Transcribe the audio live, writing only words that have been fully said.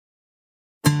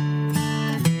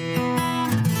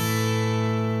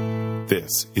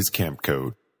This is Camp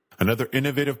Code, another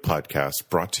innovative podcast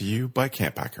brought to you by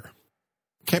Camp Hacker.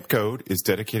 Camp Code is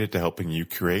dedicated to helping you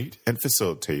create and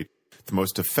facilitate the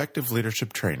most effective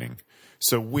leadership training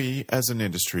so we as an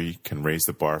industry can raise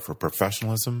the bar for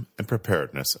professionalism and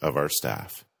preparedness of our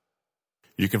staff.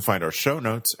 You can find our show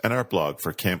notes and our blog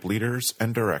for camp leaders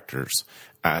and directors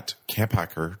at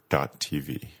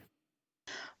camphacker.tv.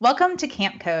 Welcome to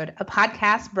Camp Code, a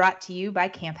podcast brought to you by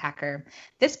Camp Hacker.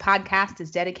 This podcast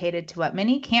is dedicated to what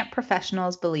many camp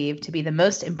professionals believe to be the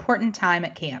most important time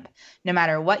at camp, no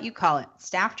matter what you call it,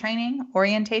 staff training,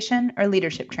 orientation, or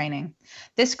leadership training.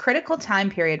 This critical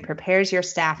time period prepares your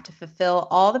staff to fulfill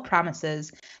all the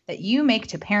promises that you make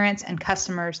to parents and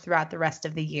customers throughout the rest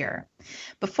of the year.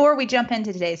 Before we jump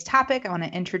into today's topic, I want to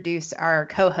introduce our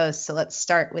co-hosts, so let's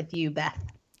start with you, Beth.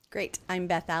 Great. I'm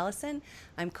Beth Allison.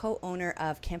 I'm co-owner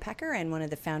of Camp Hacker and one of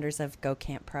the founders of Go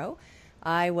Camp Pro.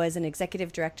 I was an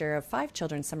executive director of 5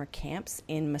 children's summer camps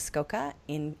in Muskoka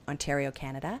in Ontario,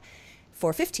 Canada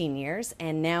for 15 years,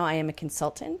 and now I am a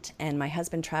consultant, and my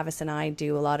husband Travis and I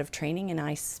do a lot of training, and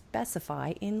I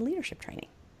specify in leadership training.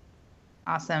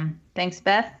 Awesome. Thanks,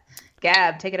 Beth.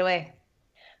 Gab, take it away.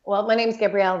 Well, my name is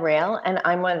Gabrielle Rail, and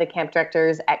I'm one of the camp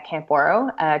directors at Camp Oro.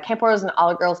 Camp Oro is an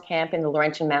all-girls camp in the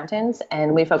Laurentian Mountains,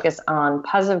 and we focus on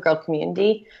positive girl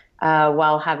community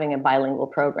while having a bilingual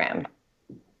program.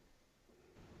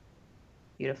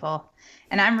 Beautiful.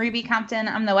 And I'm Ruby Compton.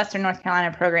 I'm the Western North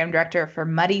Carolina Program Director for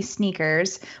Muddy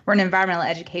Sneakers. We're an environmental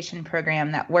education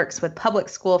program that works with public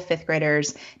school 5th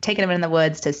graders, taking them in the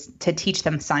woods to teach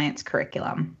them science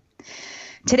curriculum.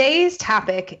 Today's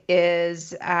topic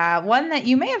is one that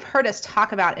you may have heard us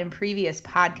talk about in previous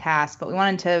podcasts, but we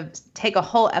wanted to take a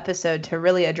whole episode to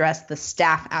really address the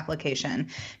staff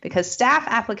application, because staff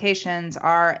applications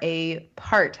are a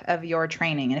part of your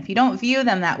training. And if you don't view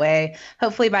them that way,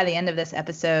 hopefully by the end of this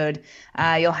episode,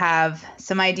 you'll have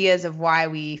some ideas of why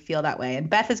we feel that way. And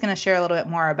Beth is going to share a little bit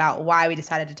more about why we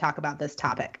decided to talk about this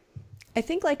topic. I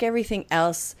think like everything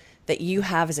else that you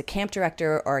have as a camp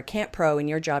director or a camp pro in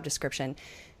your job description,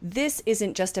 this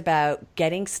isn't just about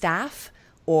getting staff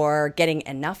or getting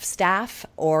enough staff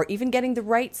or even getting the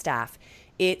right staff.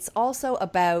 It's also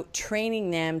about training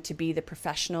them to be the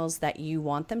professionals that you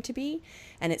want them to be.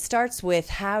 And it starts with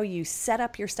how you set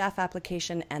up your staff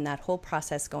application and that whole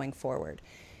process going forward.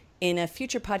 In a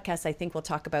future podcast, I think we'll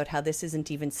talk about how this isn't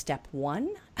even step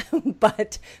 1.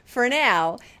 But for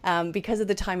now, because of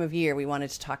the time of year, we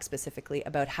wanted to talk specifically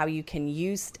about how you can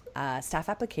use staff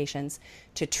applications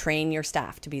to train your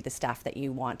staff to be the staff that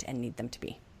you want and need them to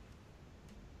be.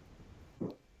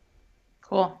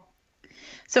 Cool.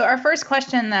 So our first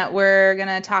question that we're going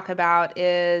to talk about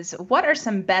is, what are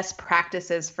some best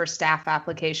practices for staff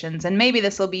applications? And maybe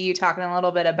this will be you talking a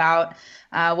little bit about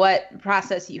what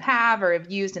process you have or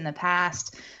have used in the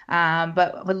past,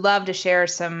 but would love to share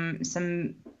some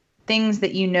things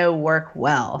that you know work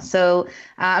well. So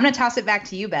I'm going to toss it back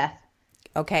to you, Beth.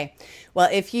 Okay. Well,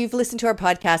 if you've listened to our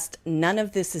podcast, none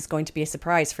of this is going to be a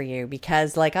surprise for you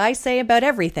because, like I say about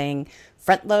everything,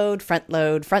 front load, front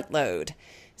load, front load.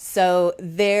 So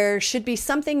there should be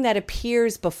something that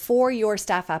appears before your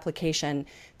staff application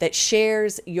that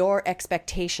shares your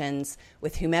expectations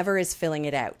with whomever is filling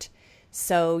it out.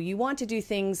 So you want to do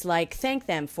things like thank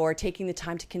them for taking the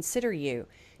time to consider you.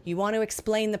 You want to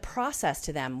explain the process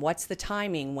to them. What's the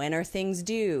timing? When are things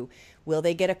due? Will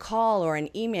they get a call or an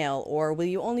email, or will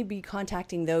you only be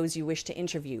contacting those you wish to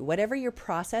interview? Whatever your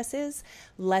process is,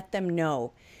 let them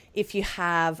know. If you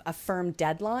have a firm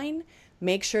deadline,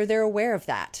 make sure they're aware of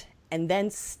that and then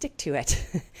stick to it.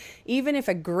 Even if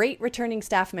a great returning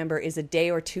staff member is a day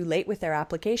or 2 late with their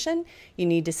application, you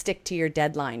need to stick to your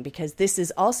deadline because this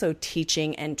is also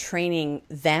teaching and training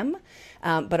them,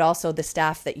 but also the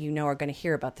staff that you know are going to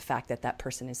hear about the fact that that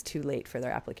person is too late for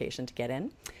their application to get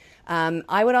in.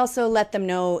 I would also let them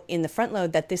know in the front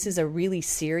load that this is a really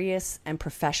serious and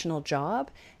professional job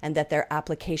and that their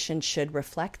application should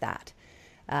reflect that.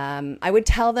 I would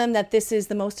tell them that this is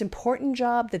the most important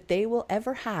job that they will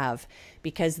ever have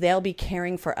because they'll be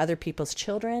caring for other people's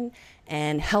children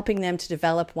and helping them to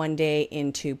develop one day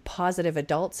into positive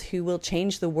adults who will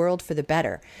change the world for the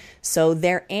better. So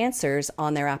their answers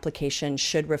on their application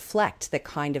should reflect the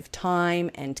kind of time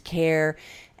and care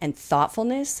and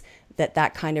thoughtfulness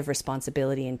that kind of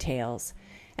responsibility entails.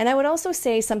 And I would also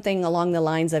say something along the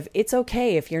lines of, it's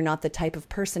okay if you're not the type of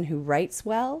person who writes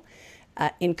well.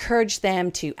 Encourage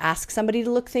them to ask somebody to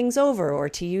look things over or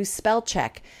to use spell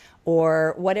check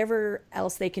or whatever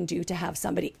else they can do to have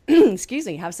somebody,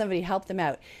 have somebody help them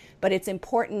out. But it's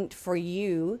important for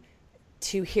you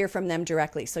to hear from them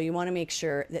directly. So you want to make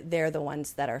sure that they're the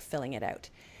ones that are filling it out.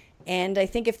 And I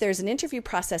think if there's an interview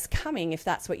process coming, if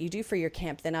that's what you do for your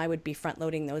camp, then I would be front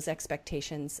loading those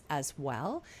expectations as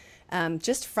well.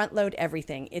 Just front load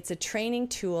everything. It's a training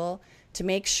tool to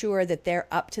make sure that they're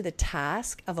up to the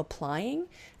task of applying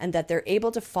and that they're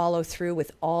able to follow through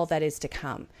with all that is to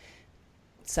come.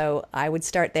 So I would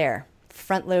start there.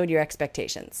 Front load your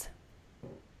expectations.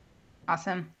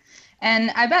 Awesome.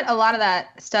 And I bet a lot of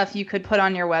that stuff you could put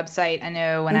on your website. I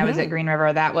know when I was at Green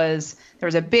River, there was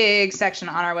a big section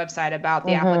on our website about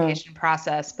the application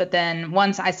process. But then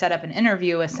once I set up an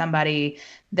interview with somebody,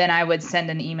 then I would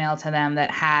send an email to them that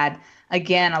had,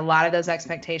 again, a lot of those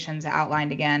expectations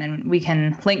outlined again. And we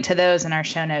can link to those in our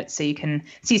show notes so you can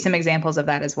see some examples of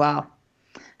that as well.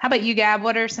 How about you, Gab?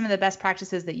 What are some of the best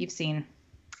practices that you've seen?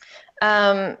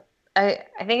 I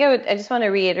think I just want to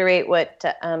reiterate what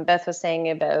Beth was saying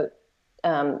about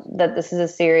that this is a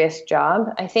serious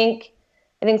job. I think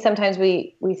sometimes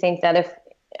we think that if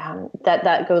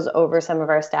that goes over some of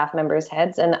our staff members'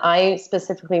 heads. And I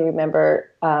specifically remember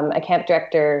a camp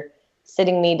director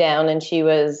sitting me down, and she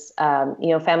was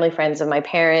family friends of my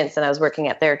parents, and I was working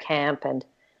at their camp, and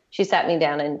she sat me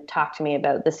down and talked to me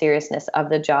about the seriousness of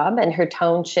the job, and her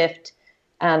tone shift.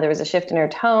 There was a shift in her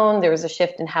tone. There was a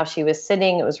shift in how she was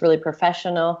sitting. It was really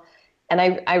professional. And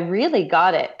I really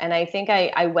got it. And I think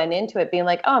I went into it being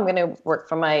like, oh, I'm going to work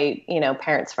for my,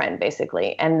 parents' friend,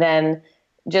 basically. And then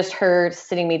just her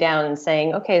sitting me down and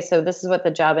saying, okay, so this is what the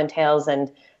job entails.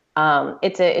 And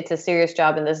it's a serious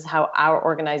job. And this is how our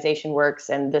organization works.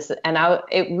 And I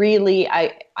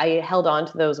held on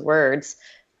to those words.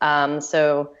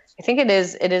 So I think it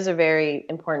is a very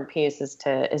important piece is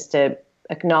to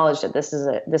acknowledge that this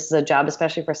is a job,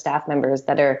 especially for staff members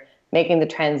that are making the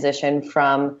transition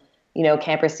from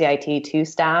camper CIT to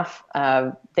staff.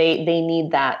 They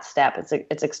need that step.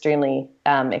 It's extremely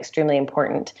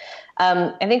important.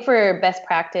 I think for best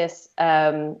practice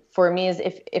for me is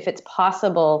if it's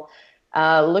possible,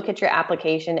 look at your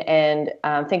application and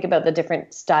think about the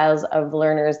different styles of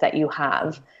learners that you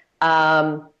have.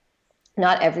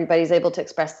 Not everybody's able to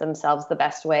express themselves the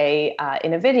best way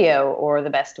in a video or the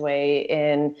best way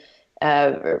in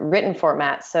written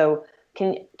format. So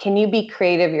can you be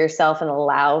creative yourself and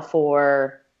allow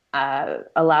for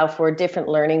different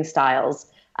learning styles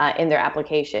in their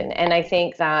application? And I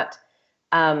think that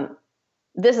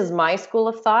this is my school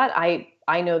of thought.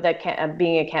 I know that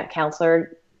being a camp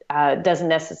counselor doesn't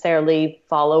necessarily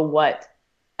follow what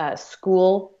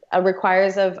school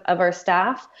requires of our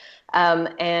staff.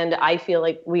 And I feel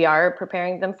like we are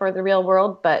preparing them for the real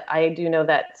world, but I do know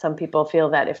that some people feel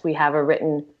that if we have a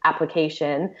written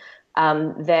application,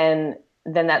 then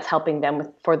that's helping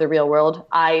them for the real world.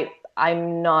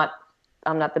 I'm not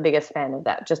the biggest fan of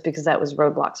that, just because that was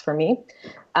roadblocks for me.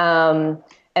 And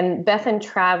Beth and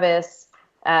Travis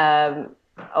a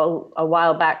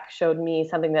while back showed me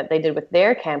something that they did with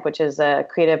their camp, which is a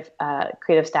creative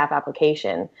staff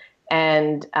application.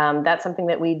 And that's something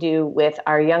that we do with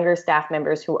our younger staff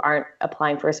members who aren't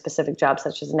applying for a specific job,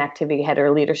 such as an activity head or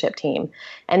a leadership team.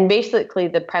 And basically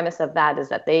the premise of that is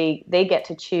that they get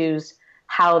to choose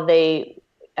how they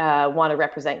want to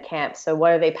represent camp. So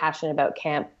what are they passionate about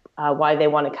camp, why they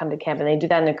want to come to camp, and they do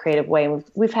that in a creative way. And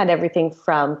we've had everything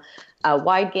from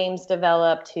wide games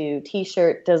developed to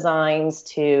T-shirt designs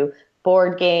to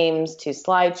board games to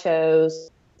slideshows,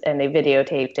 and they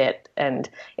videotaped it, and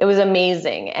it was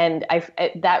amazing. And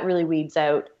that really weeds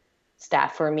out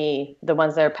staff for me, the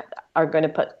ones that are going to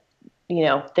put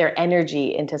their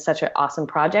energy into such an awesome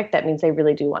project. That means they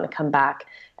really do want to come back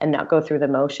and not go through the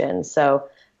motions. So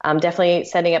definitely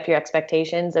setting up your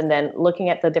expectations and then looking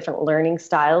at the different learning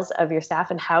styles of your staff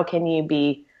and how can you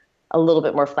be a little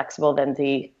bit more flexible than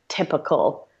the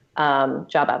typical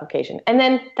job application. And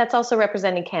then that's also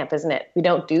representing camp, isn't it? We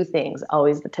don't do things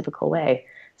always the typical way.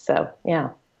 So, yeah.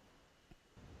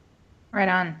 Right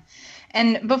on.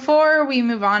 And before we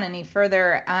move on any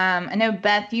further, I know,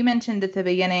 Beth, you mentioned at the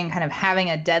beginning kind of having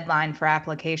a deadline for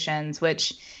applications,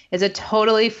 which is a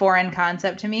totally foreign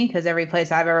concept to me because every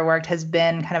place I've ever worked has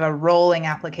been kind of a rolling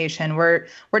application. We're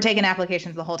taking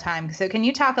applications the whole time. So can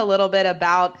you talk a little bit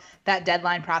about that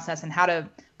deadline process and how to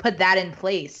put that in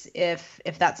place if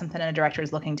that's something a director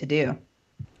is looking to do?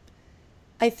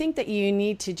 I think that you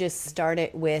need to just start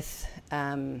it with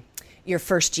your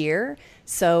first year.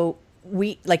 So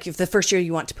if the first year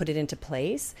you want to put it into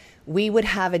place, we would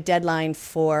have a deadline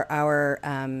for our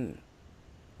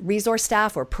resource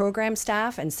staff or program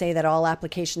staff and say that all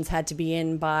applications had to be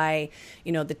in by,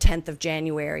 the 10th of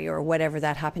January or whatever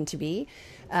that happened to be.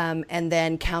 And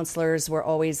then counselors were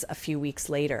always a few weeks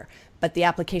later. But the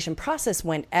application process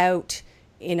went out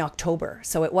in October.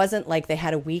 So it wasn't like they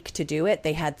had a week to do it.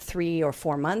 They had 3 or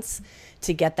 4 months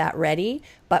to get that ready.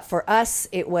 But for us,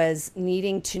 it was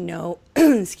needing to know,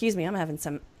 excuse me, I'm having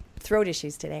some throat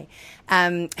issues today,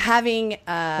 having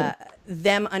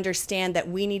them understand that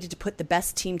we needed to put the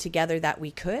best team together that we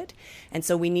could. And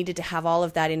so we needed to have all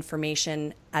of that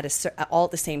information all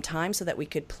at the same time so that we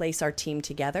could place our team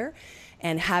together.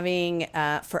 And having,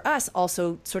 for us,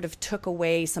 also sort of took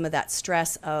away some of that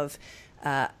stress of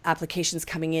applications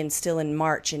coming in still in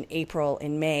March, in April,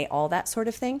 in May, all that sort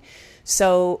of thing.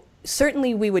 So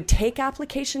certainly we would take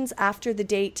applications after the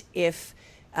date if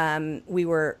we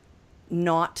were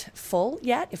not full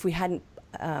yet, if we hadn't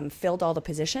filled all the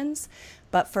positions.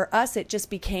 But for us, it just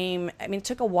became, I mean, it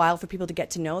took a while for people to get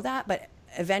to know that, but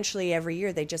eventually every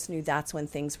year they just knew that's when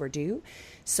things were due.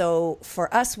 So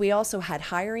for us, we also had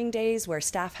hiring days where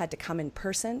staff had to come in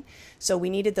person. So we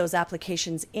needed those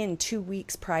applications in 2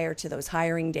 weeks prior to those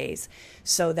hiring days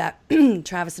so that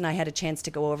Travis and I had a chance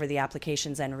to go over the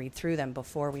applications and read through them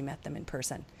before we met them in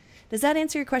person. Does that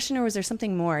answer your question, or was there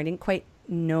something more? I didn't quite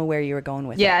know where you were going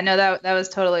with it. Yeah, no, that was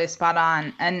totally spot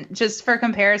on. And just for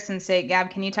comparison's sake, Gab,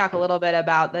 can you talk a little bit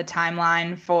about the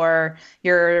timeline for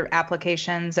your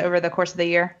applications over the course of the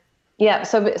year? Yeah,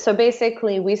 so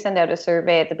basically we send out a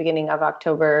survey at the beginning of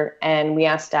October, and we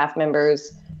ask staff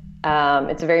members,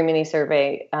 it's a very mini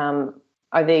survey,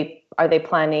 are they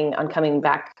planning on coming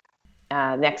back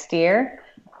next year?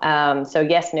 So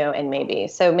yes, no, and maybe.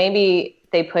 So maybe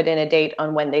they put in a date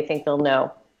on when they think they'll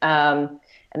know.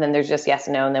 And then there's just yes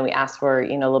and no, and then we ask for, a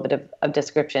little bit of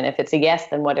description. If it's a yes,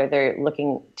 then what are they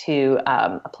looking to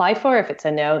apply for? If it's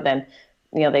a no, then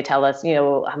they tell us,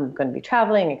 I'm going to be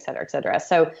traveling, et cetera, et cetera.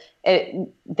 So they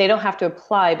don't have to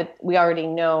apply, but we already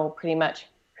know pretty much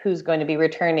who's going to be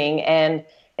returning. And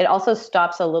it also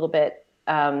stops a little bit.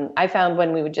 I found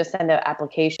when we would just send out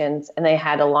applications and they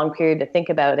had a long period to think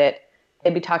about it,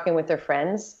 they'd be talking with their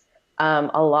friends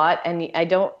a lot. And I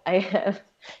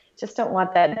just don't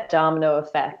want that domino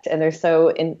effect. And they're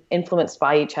so influenced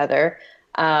by each other.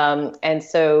 And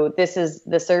so this is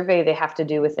the survey they have to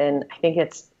do within, I think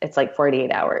it's like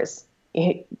 48 hours.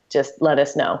 Just let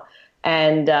us know.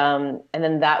 And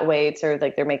then that way it's sort of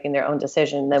like they're making their own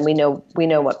decision. Then we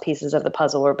know what pieces of the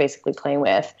puzzle we're basically playing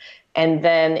with. And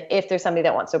then if there's somebody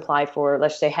that wants to apply for,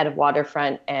 let's say, head of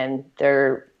waterfront, and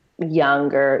they're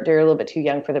young or they're a little bit too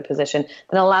young for the position,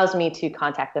 then it allows me to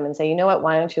contact them and say, you know what,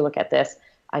 why don't you look at this?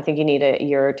 I think you need a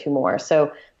year or two more.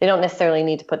 So they don't necessarily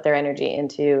need to put their energy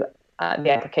into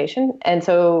the application. And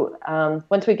so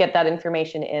once we get that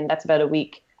information in, that's about a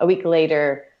week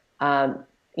later,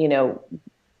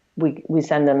 we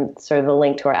send them sort of the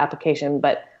link to our application.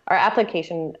 But our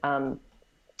application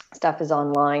stuff is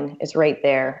online, is right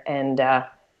there. And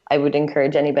I would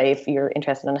encourage anybody, if you're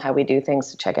interested in how we do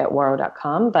things, to check out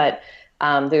ouareau.com. But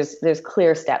there's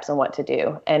clear steps on what to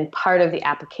do. And part of the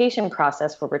application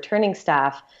process for returning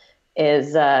staff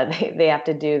is they have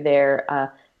to do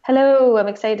their hello, I'm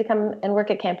excited to come and work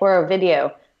at Camp Ouareau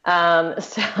video.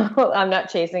 So I'm not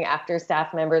chasing after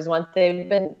staff members once they've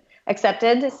been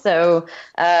accepted. So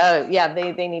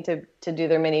they need to do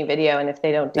their mini video. And if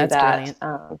they don't do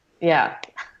that,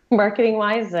 marketing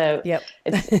wise,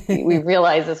 we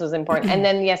realized this was important. And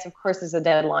then, yes, of course, there's a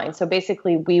deadline. So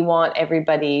basically we want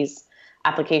everybody's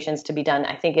applications to be done.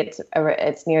 I think it's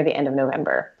near the end of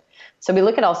November. So we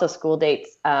look at also school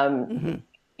dates. When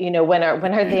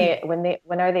are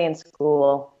they in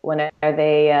school? When are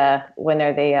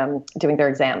they doing their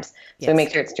exams? So we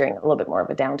make sure it's during a little bit more of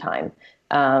a downtime.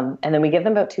 And then we give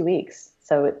them about 2 weeks.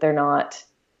 So they're not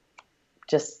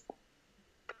just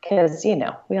because,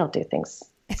 we all do things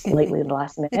lately at the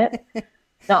last minute.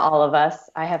 Not all of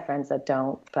us. I have friends that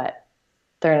don't, but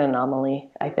they're an anomaly,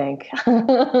 I think.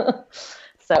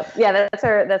 So yeah,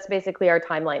 that's basically our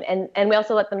timeline. And we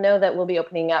also let them know that we'll be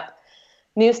opening up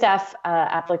new staff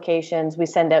applications. We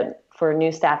send out for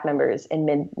new staff members in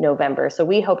mid-November. So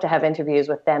we hope to have interviews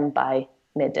with them by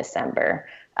mid-December.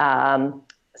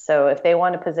 So if they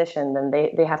want a position, then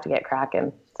they have to get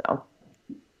cracking. So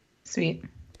sweet.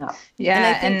 Yeah. And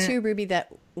I think too, Ruby, that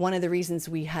one of the reasons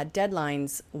we had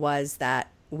deadlines was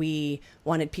that we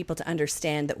wanted people to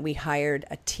understand that we hired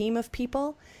a team of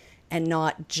people and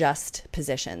not just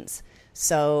positions.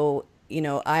 So,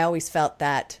 I always felt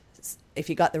that if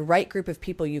you got the right group of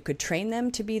people, you could train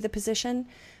them to be the position,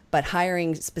 but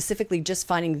hiring specifically, just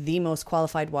finding the most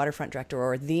qualified waterfront director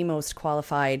or the most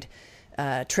qualified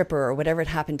tripper or whatever it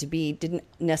happened to be didn't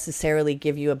necessarily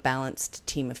give you a balanced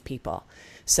team of people.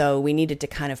 So we needed to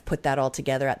kind of put that all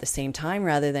together at the same time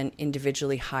rather than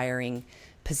individually hiring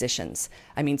positions.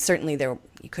 I mean, certainly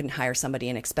you couldn't hire somebody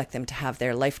and expect them to have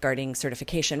their lifeguarding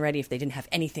certification ready if they didn't have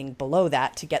anything below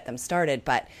that to get them started.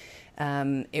 But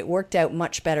it worked out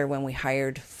much better when we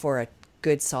hired for a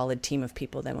good, solid team of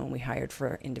people than when we hired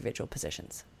for individual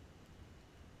positions.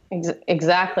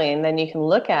 Exactly. And then you can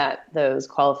look at those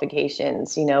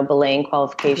qualifications, belaying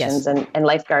qualifications and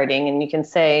lifeguarding, and you can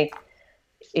say,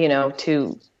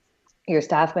 to your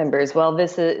staff members, well,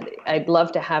 I'd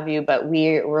love to have you, but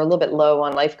we're a little bit low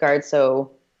on lifeguards,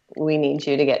 so we need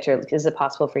you to is it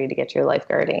possible for you to get your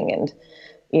lifeguarding? And,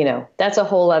 that's a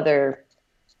whole other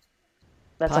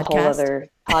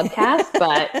podcast,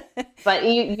 but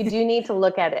you do need to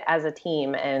look at it as a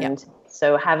team. And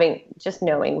so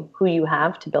knowing who you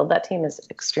have to build that team is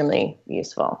extremely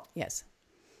useful. Yes.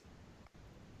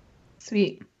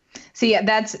 Sweet. So yeah,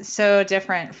 that's so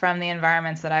different from the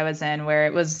environments that I was in, where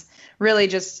it was really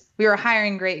just, we were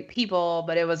hiring great people,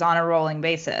 but it was on a rolling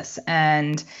basis.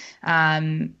 And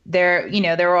there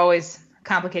were always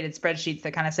complicated spreadsheets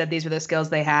that kind of said these were the skills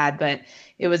they had, but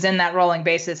it was in that rolling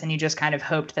basis, and you just kind of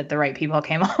hoped that the right people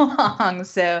came along.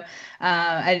 So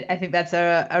I think that's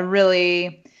a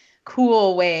really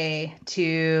cool way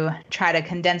to try to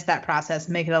condense that process,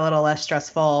 make it a little less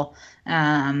stressful,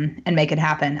 and make it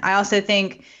happen. I also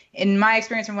think, in my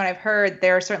experience from what I've heard,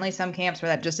 there are certainly some camps where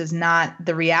that just is not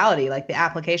the reality. Like, the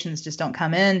applications just don't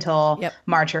come in until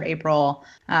March or April.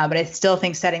 But I still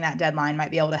think setting that deadline might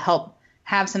be able to help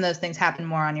have some of those things happen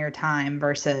more on your time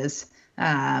versus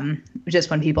just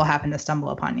when people happen to stumble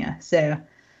upon you. So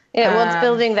it's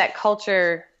building that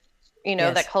culture,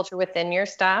 that culture within your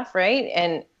staff, right?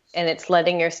 And it's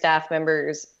letting your staff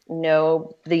members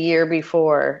know the year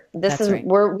before,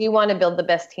 we want to build the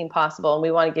best team possible, and we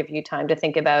want to give you time to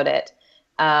think about it.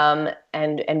 And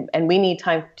we need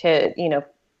time to,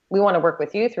 we want to work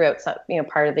with you throughout some,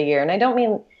 part of the year. And I don't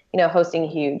mean, hosting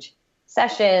huge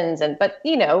sessions, but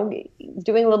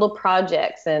doing little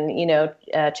projects and,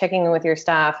 checking in with your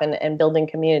staff and building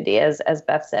community, as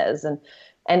Beth says.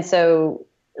 And so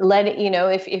let it,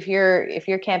 if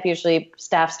your camp, usually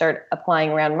staff start applying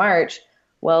around March,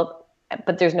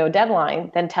 but there's no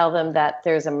deadline, then tell them that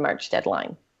there's a March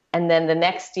deadline. And then the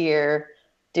next year,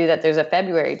 do that there's a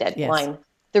February deadline. Yes.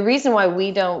 The reason why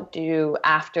we don't do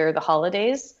after the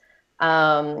holidays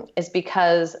is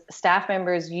because staff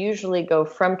members usually go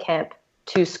from camp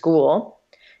to school.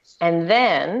 And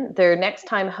then their next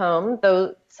time home,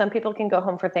 though some people can go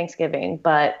home for Thanksgiving,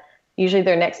 but usually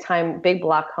their next time big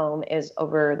block home is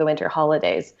over the winter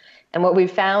holidays. And what we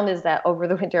found is that over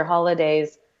the winter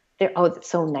holidays, it's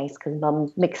so nice because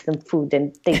mom makes them food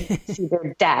and they see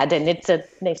their dad, and it's a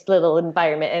nice little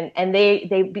environment. And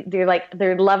they're like,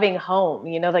 they're loving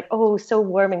home, like, oh, so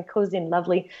warm and cozy and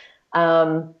lovely.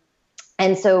 And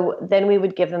so then we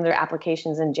would give them their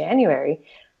applications in January.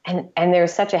 And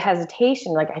there's such a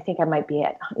hesitation. Like, I think I might be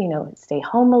stay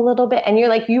home a little bit. And you're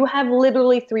like, you have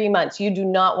literally 3 months. You do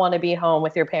not want to be home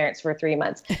with your parents for 3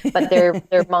 months, but their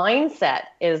mindset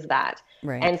is that.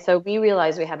 Right. And so we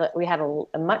realized we had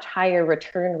a much higher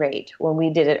return rate when we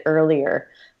did it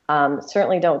earlier.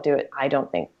 Certainly don't do it, I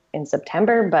don't think, in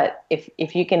September, but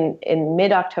if you can, in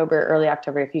mid-October, early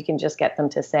October, if you can just get them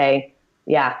to say,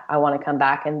 yeah, I want to come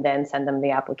back, and then send them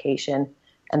the application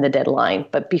and the deadline,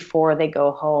 but before they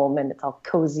go home and it's all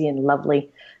cozy and lovely,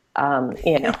 And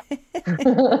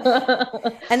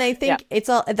I think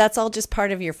that's all just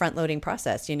part of your front loading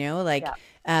process,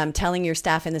 telling your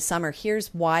staff in the summer,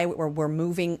 here's why we're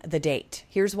moving the date.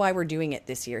 Here's why we're doing it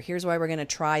this year. Here's why we're going to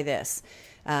try this,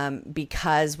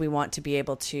 because we want to be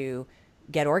able to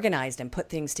get organized and put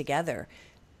things together.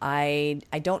 I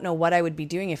don't know what I would be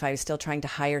doing if I was still trying to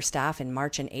hire staff in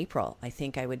March and April. I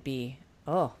think I would be,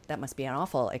 that must be an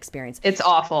awful experience. It's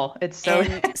awful. It's so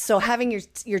so having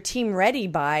your team ready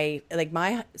by, like,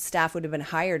 my staff would have been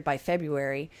hired by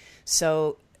February.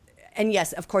 So, and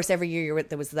yes, of course, every year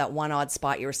there was that one odd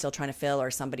spot you were still trying to fill, or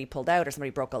somebody pulled out, or somebody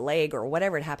broke a leg, or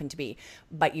whatever it happened to be.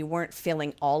 But you weren't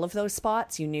filling all of those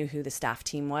spots. You knew who the staff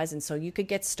team was, and so you could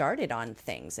get started on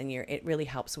things. And it really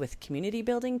helps with community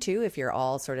building too, if you're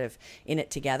all sort of in it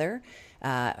together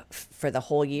for the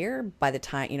whole year. By the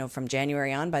time, from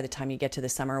January on, by the time you get to the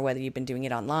summer, whether you've been doing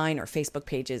it online or Facebook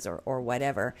pages or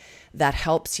whatever, that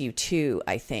helps you too,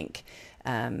 I think.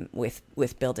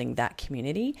 With building that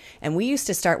community. And we used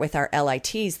to start with our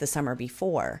LITs the summer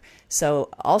before. So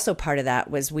also part of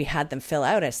that was we had them fill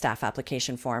out a staff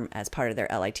application form as part of their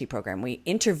LIT program. We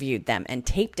interviewed them and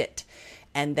taped it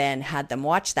and then had them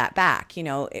watch that back,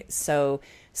 So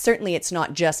certainly it's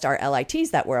not just our LITs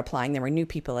that were applying. There were new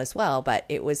people as well, but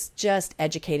it was just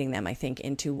educating them, I think,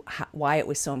 into why it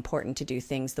was so important to do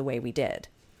things the way we did.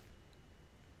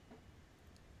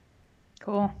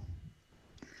 Cool.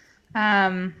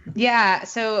 Yeah.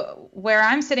 So where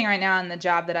I'm sitting right now in the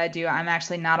job that I do, I'm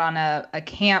actually not on a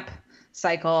camp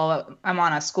cycle. I'm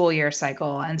on a school year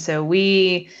cycle. And so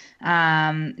we we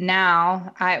have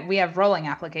rolling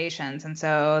applications. And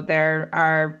so there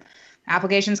are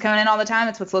applications coming in all the time.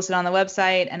 It's what's listed on the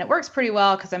website. And it works pretty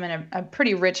well because I'm in a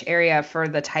pretty rich area for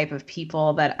the type of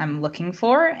people that I'm looking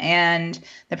for. And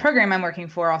the program I'm working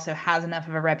for also has enough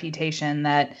of a reputation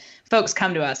that folks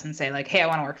come to us and say, like, hey, I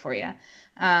want to work for you.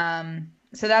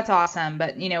 So that's awesome.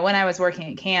 But, when I was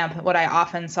working at camp, what I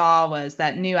often saw was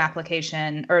that new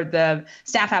application or the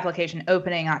staff application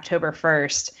opening October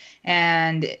 1st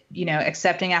and,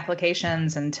 accepting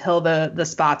applications until the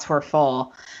spots were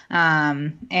full.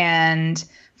 And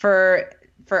for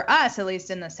us, at least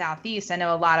in the Southeast, I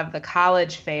know a lot of the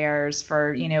college fairs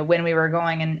for, when we were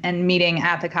going and meeting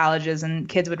at the colleges and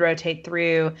kids would rotate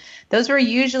through, those were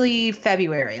usually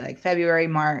February, like February,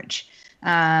 March.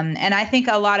 And I think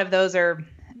a lot of those are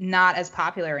not as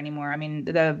popular anymore. I mean,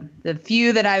 the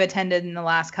few that I've attended in the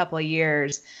last couple of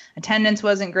years, attendance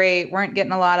wasn't great, weren't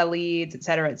getting a lot of leads, et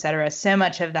cetera, et cetera. So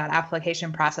much of that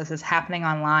application process is happening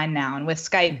online now. And with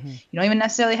Skype, you don't even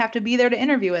necessarily have to be there to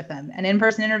interview with them. An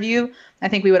in-person interview, I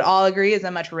think we would all agree, is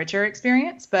a much richer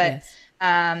experience. But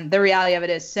the reality of it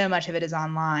is so much of it is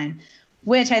online,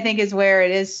 which I think is where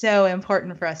it is so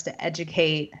important for us to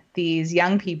educate these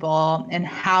young people and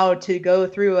how to go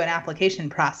through an application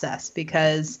process,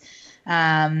 because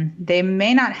they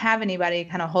may not have anybody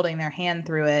kind of holding their hand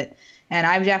through it. And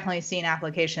I've definitely seen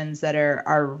applications that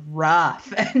are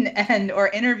rough and or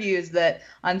interviews that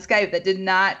on Skype that did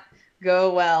not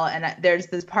go well. And there's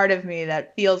this part of me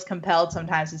that feels compelled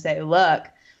sometimes to say, look,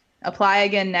 apply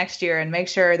again next year and make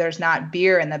sure there's not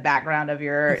beer in the background of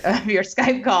your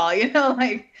Skype call,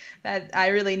 like that. I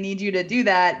really need you to do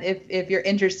that if you're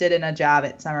interested in a job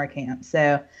at summer camp.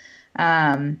 So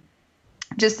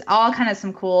just all kind of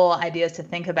some cool ideas to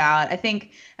think about. I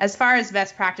think as far as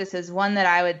best practices, one that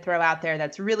I would throw out there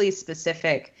that's really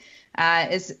specific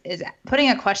is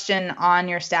putting a question on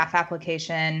your staff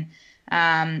application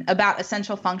about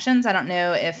essential functions. I don't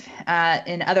know if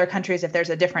in other countries if there's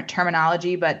a different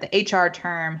terminology, but the HR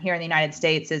term here in the United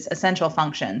States is essential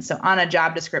functions. So on a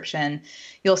job description,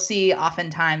 you'll see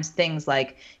oftentimes things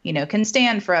like, can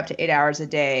stand for up to 8 hours a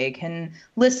day, can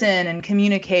listen and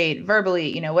communicate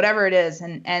verbally, whatever it is.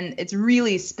 And it's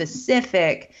really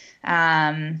specific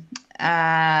guidelines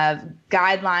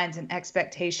and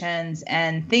expectations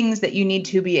and things that you need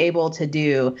to be able to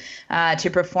do to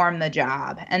perform the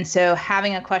job. And so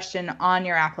having a question on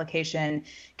your application,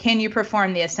 can you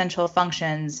perform the essential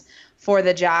functions for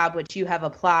the job which you have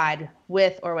applied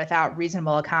with or without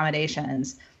reasonable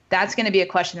accommodations? That's going to be a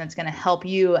question that's going to help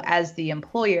you as the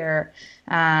employer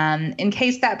in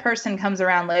case that person comes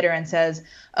around later and says,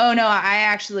 oh, no, I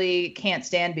actually can't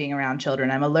stand being around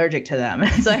children. I'm allergic to them.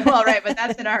 It's like, well, right, but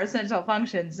that's in our essential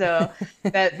function. So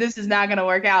that this is not going to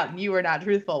work out and you were not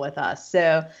truthful with us.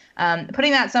 So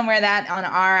putting that somewhere that on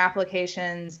our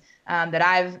applications that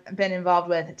I've been involved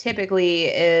with typically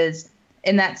is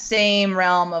in that same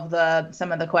realm of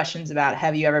some of the questions about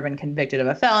have you ever been convicted of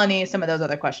a felony, some of those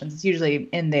other questions, it's usually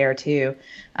in there too.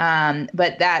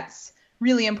 But that's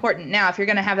really important. Now, if you're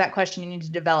going to have that question, you need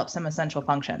to develop some essential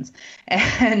functions.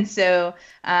 And so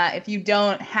if you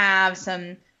don't have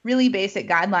some really basic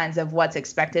guidelines of what's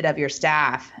expected of your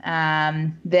staff,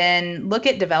 then look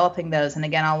at developing those. And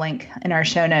again, I'll link in our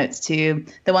show notes to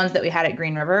the ones that we had at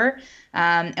Green River.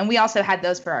 And we also had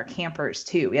those for our campers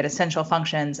too. We had essential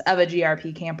functions of a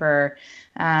GRP camper,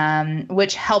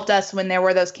 which helped us when there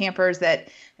were those campers that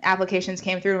applications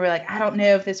came through and we're like, I don't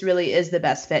know if this really is the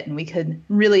best fit. And we could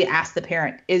really ask the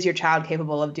parent, is your child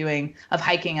capable of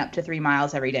hiking up to 3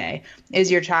 miles every day?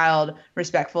 Is your child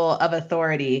respectful of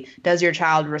authority? Does your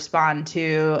child respond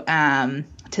to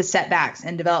setbacks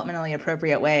in developmentally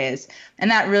appropriate ways?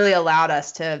 And that really allowed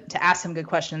us to ask some good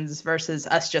questions versus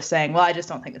us just saying, well, I just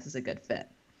don't think this is a good fit.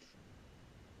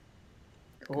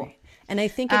 Cool. Great. And I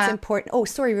think it's important. Oh,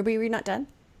 sorry, Ruby, were you not done?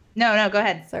 No, go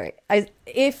ahead. Sorry.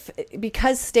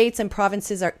 Because states and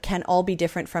provinces can all be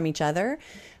different from each other,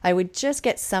 I would just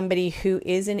get somebody who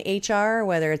is in HR,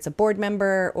 whether it's a board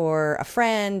member or a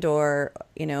friend or,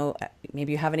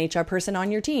 maybe you have an HR person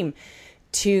on your team,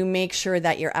 to make sure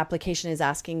that your application is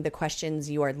asking the questions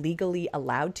you are legally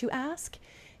allowed to ask,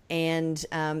 and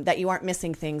that you aren't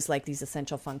missing things like these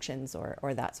essential functions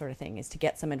or that sort of thing, is to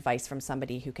get some advice from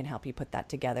somebody who can help you put that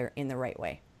together in the right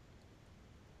way.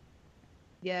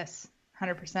 Yes,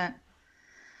 100%.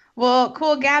 Well,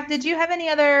 cool. Gab, did you have any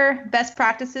other best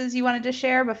practices you wanted to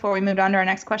share before we moved on to our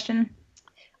next question?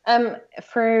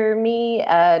 For me,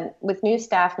 with new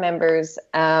staff members,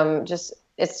 just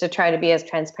it's to try to be as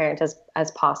transparent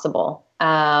as possible,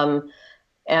 and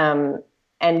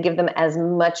give them as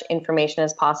much information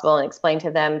as possible, and explain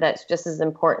to them that it's just as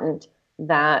important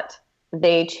that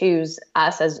they choose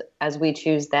us as we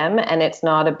choose them, and it's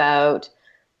not about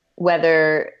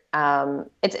whether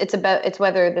it's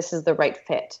whether this is the right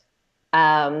fit.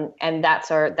 And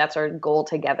that's our goal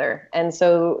together. And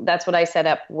so that's what I set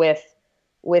up with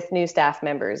new staff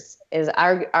members, is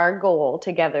our goal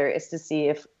together is to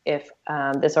see if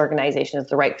this organization is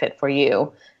the right fit for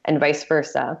you, and vice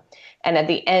versa. And at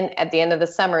the end of the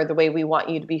summer, the way we want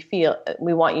you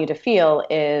to feel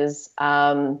is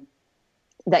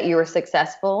that you were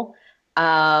successful,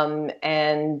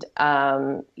 and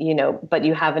but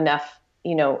you have enough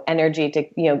energy to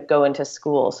go into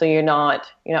school, so you're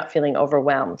not feeling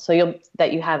overwhelmed. So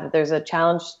there's a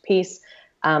challenge piece,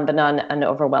 but not an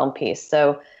overwhelmed piece.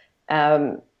 So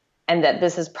and that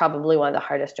this is probably one of the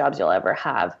hardest jobs you'll ever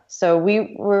have. So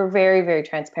we're very, very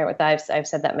transparent with that. I've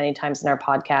said that many times in our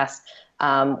podcast.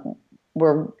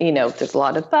 There's a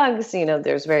lot of bugs,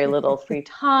 there's very little free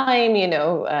time,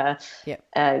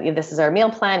 this is our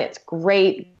meal plan. It's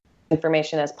great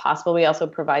information as possible. We also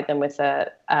provide them with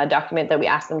a document that we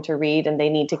ask them to read, and they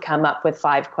need to come up with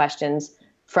 5 questions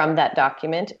from that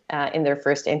document in their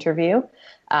first interview.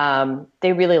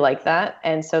 They really like that.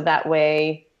 And so that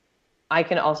way I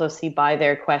can also see by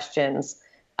their questions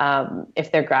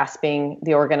if they're grasping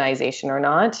the organization or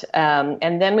not.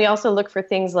 And then we also look for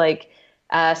things like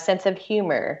sense of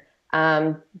humor.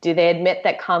 Do they admit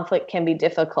that conflict can be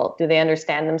difficult? Do they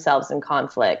understand themselves in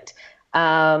conflict?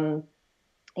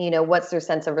 What's their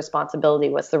sense of responsibility?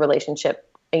 What's the relationship,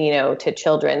 to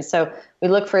children? So we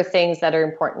look for things that are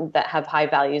important, that have high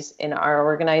values in our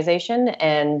organization.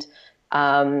 And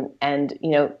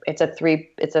it's a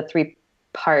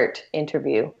 3-part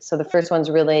interview. So the first one's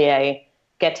really a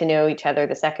get to know each other.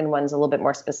 The second one's a little bit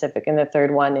more specific. And the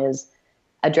third one is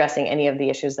addressing any of the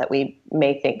issues that we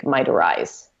may think might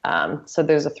arise. So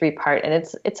there's a 3-part, and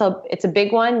it's a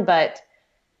big one, but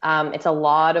it's a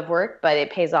lot of work, but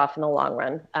it pays off in the long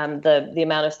run. The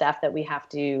amount of staff that we have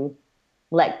to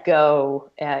let go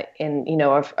in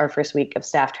our first week of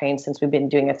staff train, since we've been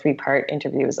doing a 3-part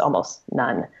interview, is almost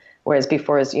none, whereas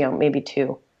before is maybe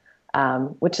 2,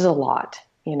 which is a lot.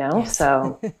 Yes.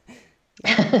 So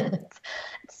it's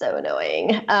so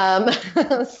annoying.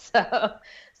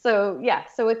 So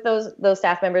with those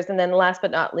staff members, and then last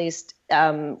but not least,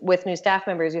 with new staff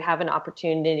members, you have an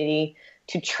opportunity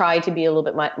to try to be a little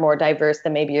bit more diverse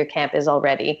than maybe your camp is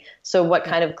already. So what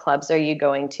kind of clubs are you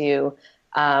going to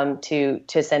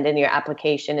send in your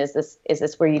application? Is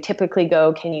this where you typically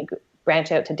go? Can you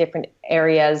branch out to different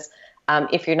areas?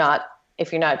 If you're not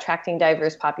attracting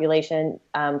diverse population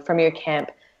from your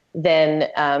camp, then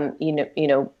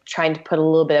trying to put a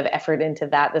little bit of effort into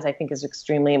that I think is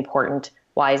extremely important.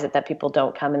 Why is it that people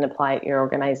don't come and apply at your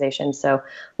organization? So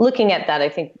looking at that, I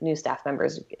think new staff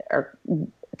members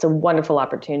it's a wonderful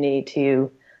opportunity to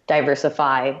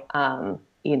diversify,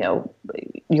 your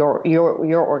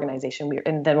organization,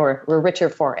 and then we're richer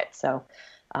for it. So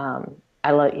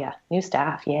new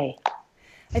staff, yay.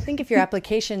 I think if your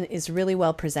application is really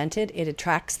well presented, it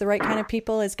attracts the right kind of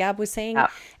people, as Gab was saying,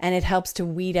 and it helps to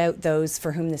weed out those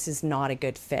for whom this is not a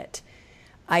good fit.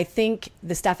 I think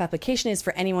the staff application is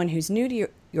for anyone who's new to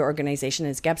your organization.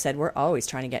 As Gab said, we're always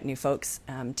trying to get new folks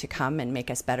to come and make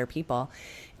us better people.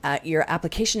 Your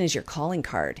application is your calling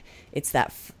card. It's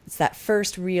that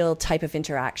first real type of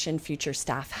interaction future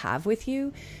staff have with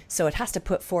you. So it has to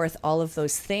put forth all of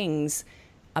those things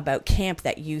about camp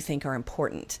that you think are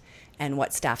important, and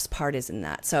what staff's part is in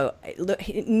that. So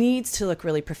it needs to look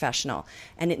really professional,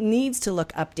 and it needs to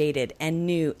look updated and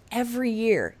new every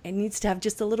year. It needs to have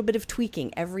just a little bit of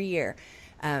tweaking every year.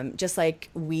 Just like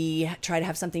we try to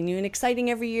have something new and exciting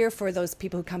every year for those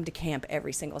people who come to camp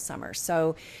every single summer.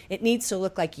 So it needs to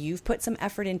look like you've put some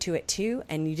effort into it too,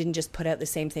 and you didn't just put out the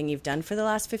same thing you've done for the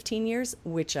last 15 years,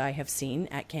 which I have seen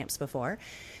at camps before,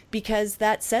 because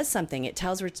that says something. It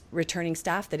tells returning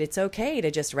staff that it's okay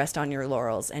to just rest on your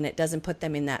laurels, and it doesn't put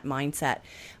them in that mindset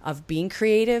of being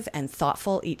creative and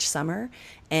thoughtful each summer.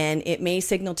 And it may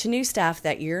signal to new staff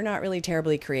that you're not really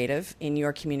terribly creative in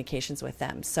your communications with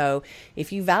them. So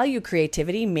if you value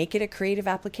creativity, make it a creative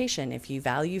application. If you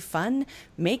value fun,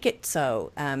 make it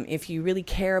so. If you really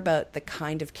care about the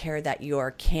kind of care that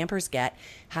your campers get,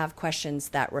 have questions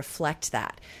that reflect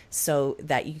that, so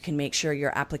that you can make sure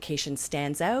your application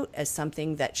stands out as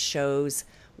something that shows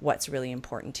what's really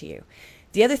important to you.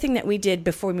 The other thing that we did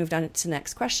before we moved on to the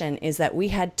next question is that we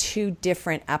had 2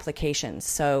 different applications.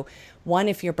 So one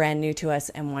if you're brand new to us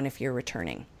and one if you're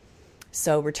returning.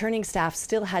 So returning staff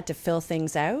still had to fill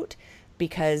things out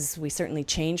because we certainly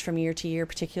changed from year to year,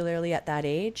 particularly at that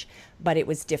age, but it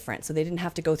was different. So they didn't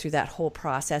have to go through that whole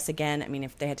process again. I mean,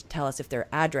 if they had to tell us if their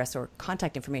address or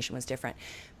contact information was different,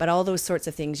 but all those sorts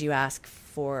of things you ask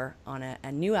for on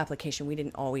a new application, we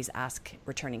didn't always ask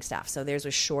returning staff. So theirs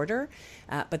was shorter,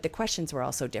 but the questions were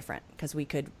also different because we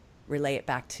could relay it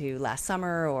back to last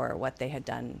summer or what they had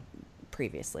done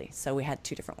previously. So we had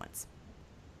 2 different ones.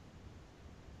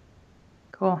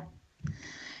 Cool.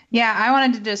 Yeah, I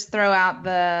wanted to just throw out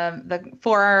the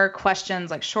 4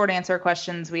 questions, like short answer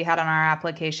questions we had on our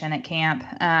application at camp.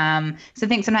 So I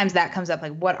think sometimes that comes up,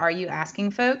 like, what are you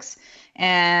asking folks?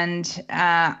 And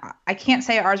I can't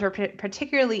say ours were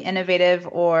particularly innovative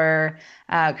or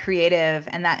creative,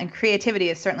 and creativity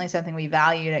is certainly something we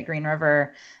valued at Green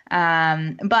River.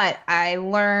 But I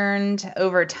learned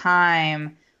over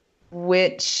time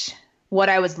what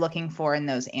I was looking for in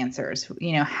those answers,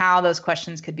 how those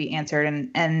questions could be answered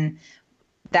and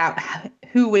that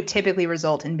who would typically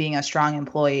result in being a strong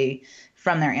employee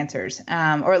from their answers,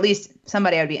 or at least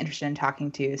somebody I would be interested in talking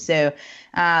to. So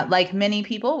like many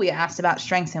people, we asked about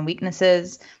strengths and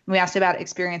weaknesses. We asked about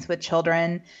experience with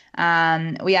children.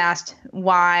 We asked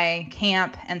why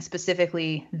camp, and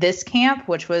specifically this camp,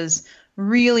 which was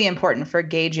really important for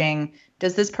gauging,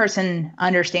 does this person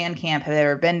understand camp? Have they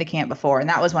ever been to camp before? And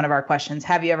that was one of our questions.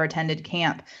 Have you ever attended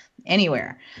camp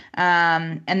anywhere?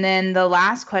 And then the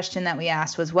last question that we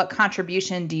asked was, what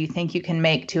contribution do you think you can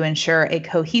make to ensure a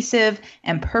cohesive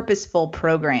and purposeful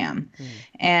program?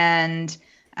 And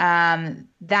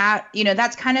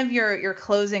that's kind of your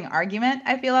closing argument,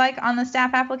 I feel like, on the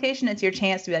staff application. It's your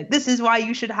chance to be like, this is why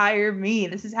you should hire me.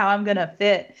 This is how I'm going to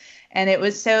fit. And it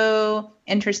was so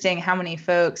interesting how many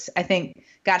folks, I think,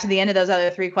 got to the end of those other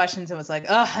 3 questions and was like,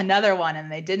 oh, another one.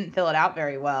 And they didn't fill it out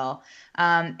very well.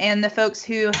 And the folks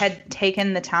who had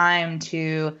taken the time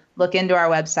to look into our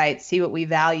website, see what we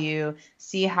value,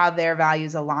 see how their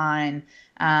values align,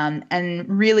 and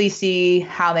really see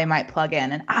how they might plug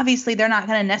in. And obviously, they're not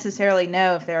going to necessarily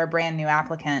know if they're a brand new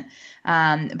applicant.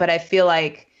 But I feel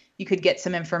like you could get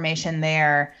some information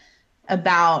there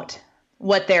about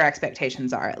what their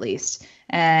expectations are, at least.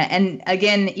 And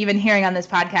again, even hearing on this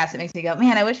podcast, it makes me go,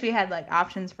 man, I wish we had like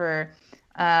options for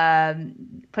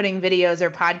putting videos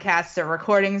or podcasts or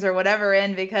recordings or whatever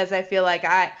in, because I feel like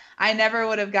I never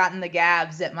would have gotten the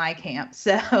gabs at my camp.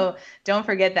 So don't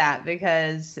forget that,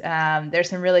 because there's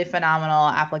some really phenomenal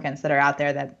applicants that are out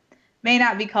there that may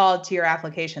not be called to your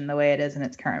application the way it is in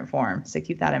its current form. So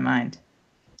keep that in mind.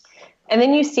 And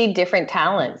then you see different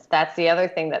talents. That's the other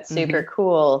thing that's super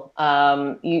cool.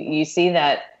 You see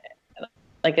that,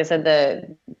 like I said,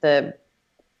 the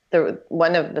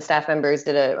one of the staff members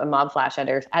did a mob flash at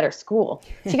her school.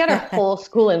 She got her whole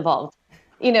school involved.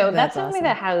 That's something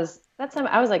awesome.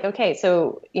 I was like, okay,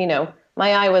 so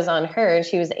my eye was on her, and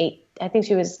she was 8. I think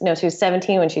she was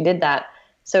 17 when she did that.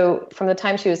 So from the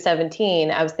time she was 17,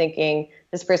 I was thinking,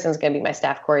 this person's going to be my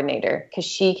staff coordinator, because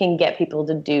she can get people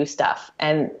to do stuff,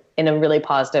 and in a really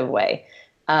positive way.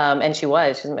 And she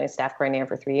was my staff coordinator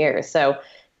for 3 years. So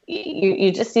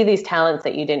you just see these talents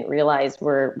that you didn't realize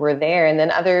were there. And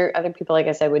then other people, like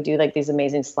I said, would do like these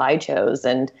amazing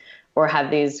slideshows or have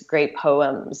these great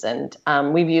poems. And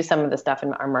we've used some of the stuff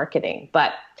in our marketing,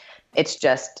 but it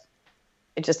just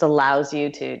allows you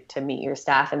to meet your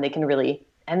staff, and they can really,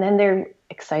 and then they're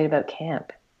excited about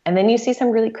camp. And then you see some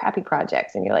really crappy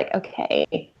projects and you're like,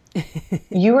 okay,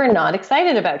 you are not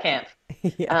excited about camp.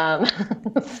 Yeah.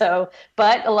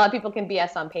 But a lot of people can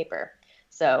BS on paper.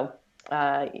 So,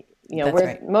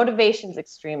 motivation is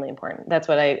extremely important. That's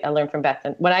what I learned from Beth.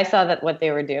 And when I saw that what they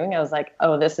were doing, I was like,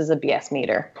 oh, this is a BS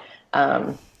meter.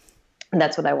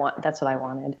 That's what I want. That's what I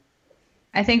wanted.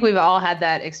 I think we've all had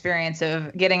that experience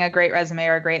of getting a great resume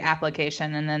or a great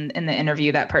application, and then in the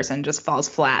interview, that person just falls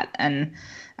flat. And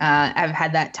I've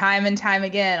had that time and time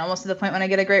again, almost to the point when I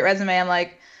get a great resume, I'm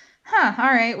like, all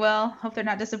right, well, hope they're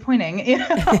not disappointing.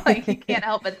 Like, you can't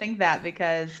help but think that,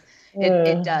 because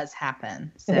it does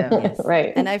happen. So yes.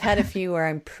 Right. And I've had a few where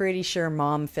I'm pretty sure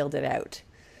mom filled it out.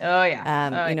 Oh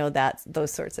yeah. That's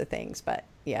those sorts of things. But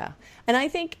yeah. And I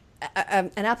think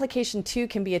an application too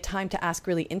can be a time to ask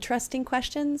really interesting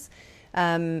questions.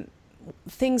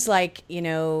 Things like,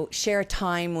 share a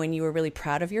time when you were really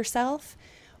proud of yourself,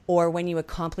 or when you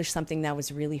accomplished something that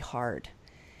was really hard,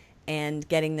 and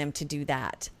getting them to do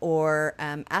that, or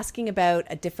asking about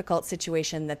a difficult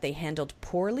situation that they handled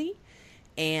poorly,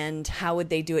 and how would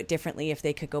they do it differently if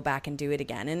they could go back and do it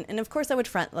again. And of course, I would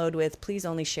front load with, please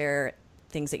only share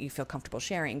things that you feel comfortable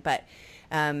sharing. But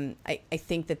I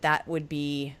think that would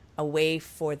be a way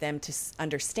for them to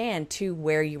understand too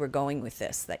where you were going with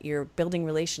this, that you're building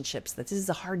relationships, that this is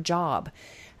a hard job,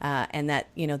 and that,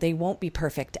 they won't be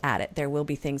perfect at it. There will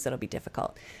be things that'll be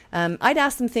difficult. I'd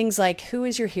ask them things like, who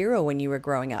is your hero when you were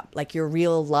growing up? Like your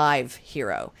real live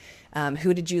hero.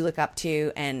 Who did you look up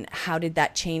to, and how did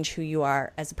that change who you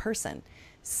are as a person?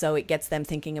 So it gets them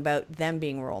thinking about them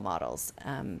being role models.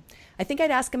 I think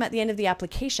I'd ask them at the end of the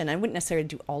application. I wouldn't necessarily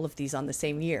do all of these on the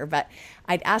same year, but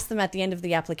I'd ask them at the end of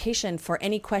the application for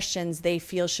any questions they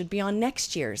feel should be on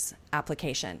next year's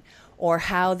application, or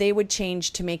how they would change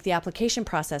to make the application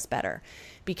process better.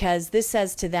 Because this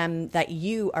says to them that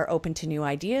you are open to new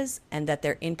ideas and that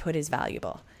their input is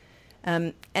valuable.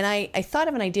 And I thought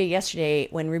of an idea yesterday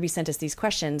when Ruby sent us these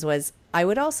questions was I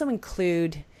would also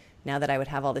include, now that I would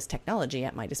have all this technology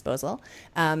at my disposal,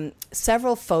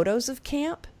 several photos of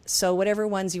camp. So whatever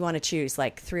ones you want to choose,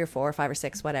 like 3 or 4 or 5 or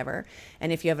 6, whatever.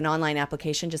 And if you have an online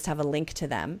application, just have a link to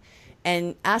them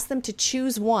and ask them to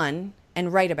choose one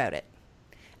and write about it.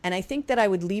 And I think that I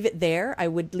would leave it there. I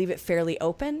would leave it fairly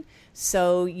open.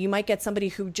 So you might get somebody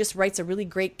who just writes a really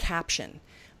great caption,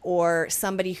 or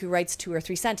somebody who writes 2 or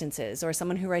 3 sentences, or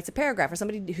someone who writes a paragraph, or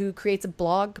somebody who creates a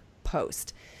blog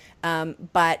post. And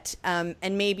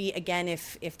maybe again,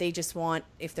 if they just want,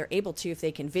 if they're able to, if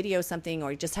they can video something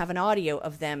or just have an audio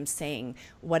of them saying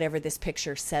whatever this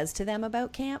picture says to them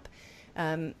about camp.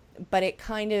 But it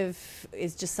kind of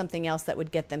is just something else that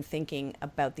would get them thinking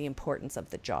about the importance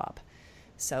of the job.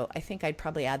 So I think I'd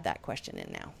probably add that question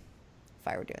in now if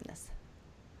I were doing this.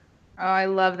 Oh, I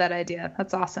love that idea.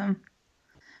 That's awesome.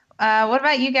 What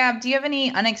about you, Gab? Do you have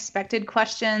any unexpected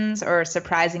questions or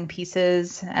surprising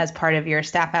pieces as part of your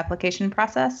staff application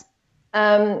process?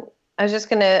 I was just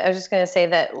gonna say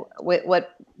that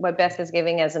what Beth is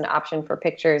giving as an option for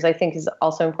pictures, I think, is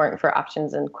also important for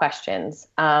options and questions.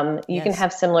 You can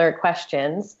have similar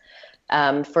questions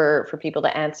for people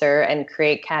to answer and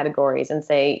create categories and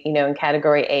say, in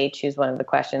category A, choose one of the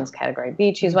questions, category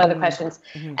B, choose one of the questions,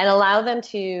 and allow them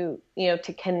to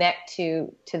connect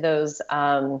to those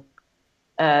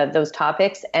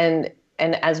topics, and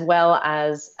as well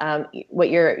as what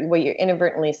you're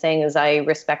inadvertently saying is, I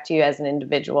respect you as an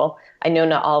individual. I know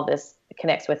not all of this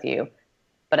connects with you,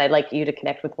 but I'd like you to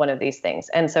connect with one of these things.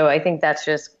 And so I think that's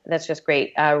just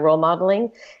great role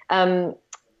modeling.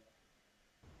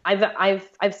 I've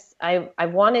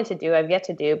wanted to do, I've yet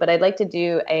to do, but I'd like to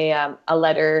do a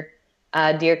letter,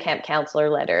 Dear Camp Counselor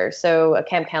letter. So a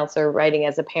camp counselor writing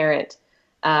as a parent,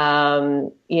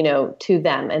 to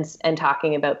them and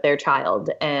talking about their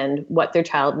child and what their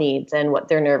child needs and what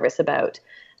they're nervous about.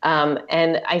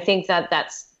 And I think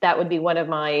that would be one of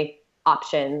my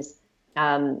options.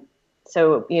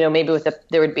 So, maybe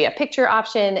there would be a picture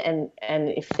option, and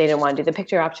if they didn't want to do the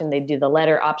picture option, they'd do the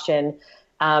letter option.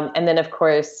 And then, of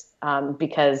course,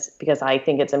 because I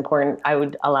think it's important, I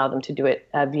would allow them to do it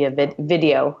via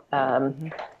video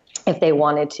if they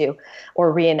wanted to,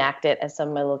 or reenact it, as some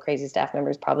of my little crazy staff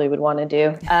members probably would want to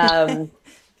do.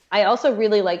 I also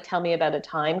really like tell me about a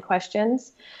time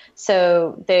questions.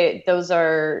 So those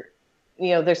are,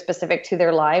 they're specific to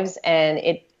their lives, and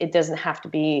it doesn't have to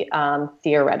be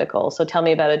theoretical. So tell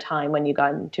me about a time when you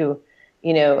got into,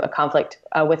 a conflict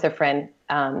with a friend,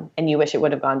 and you wish it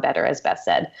would have gone better, as Beth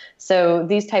said. So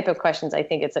these type of questions, I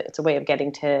think it's a way of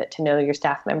getting to know your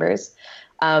staff members.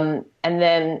 And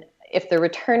then if they're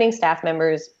returning staff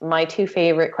members, my 2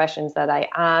 favorite questions that I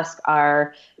ask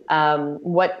are,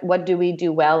 what do we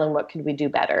do well and what could we do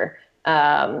better?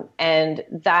 And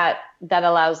that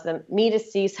allows me to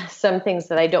see some things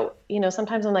that I don't,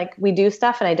 sometimes I'm like, we do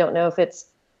stuff and I don't know if it's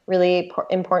really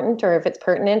important or if it's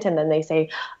pertinent. And then they say,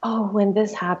 oh, when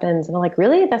this happens. And I'm like,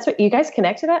 really? That's what you guys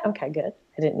connect to that? Okay, good.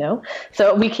 I didn't know.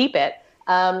 So we keep it.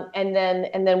 And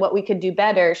then what we could do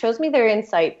better shows me their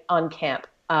insight on camp,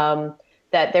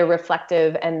 that they're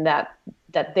reflective and that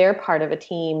they're part of a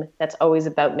team that's always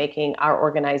about making our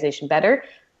organization better.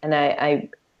 And I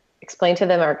explain to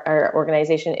them our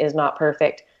organization is not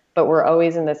perfect, but we're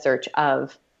always in the search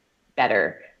of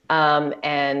better.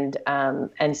 And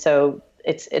so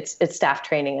it's staff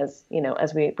training, as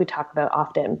we talk about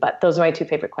often, but those are my 2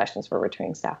 favorite questions for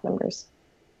returning staff members.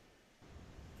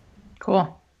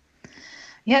 Cool.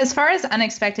 Yeah, as far as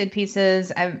unexpected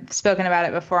pieces, I've spoken about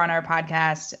it before on our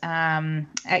podcast.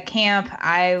 At camp,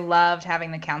 I loved having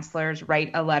the counselors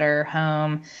write a letter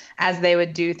home, as they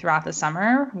would do throughout the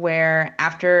summer, where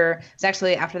after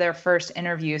their first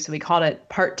interview, so we called it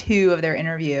part 2 of their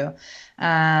interview,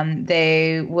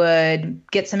 They would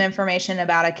get some information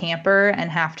about a camper and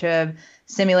have to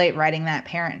simulate writing that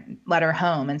parent letter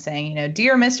home and saying,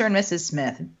 dear Mr. and Mrs.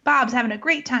 Smith, Bob's having a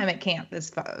great time at camp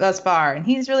thus far, and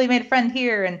he's really made a friend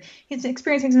here, and he's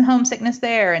experiencing some homesickness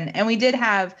there. And we did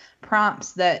have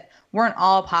prompts that weren't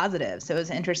all positive. So it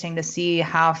was interesting to see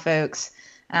how folks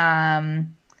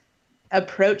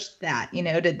approached that.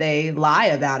 Did they lie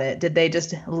about it? Did they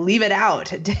just leave it out?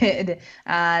 Did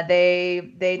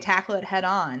they tackle it head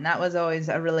on? That was always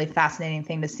a really fascinating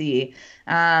thing to see.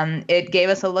 It gave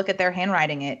us a look at their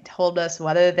handwriting. It told us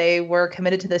whether they were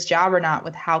committed to this job or not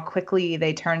with how quickly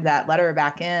they turned that letter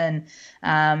back in,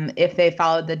 if they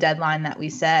followed the deadline that we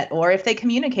set, or if they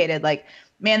communicated like,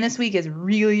 man, this week is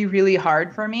really, really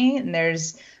hard for me, and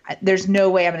there's no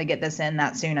way I'm going to get this in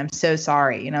that soon. I'm so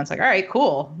sorry. It's like, all right,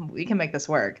 cool. We can make this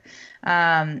work.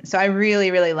 So I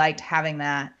really, really liked having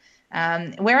that.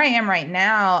 Where I am right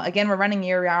now, again, we're running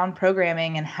year-round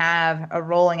programming and have a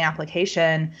rolling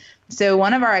application. So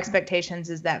one of our expectations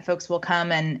is that folks will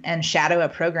come and shadow a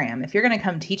program. If you're going to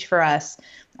come teach for us,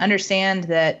 understand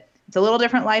that it's a little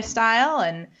different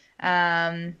lifestyle,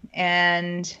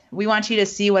 and we want you to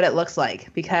see what it looks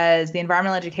like, because the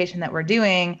environmental education that we're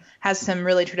doing has some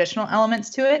really traditional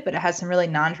elements to it, but it has some really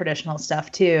non-traditional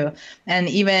stuff too. And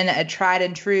even a tried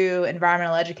and true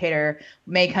environmental educator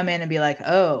may come in and be like,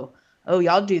 oh,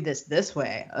 y'all do this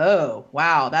way. Oh,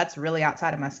 wow, that's really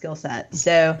outside of my skill set.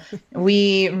 So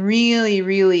we really,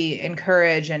 really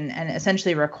encourage and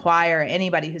essentially require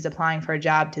anybody who's applying for a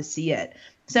job to see it.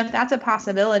 So if that's a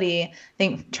possibility, I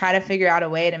think try to figure out a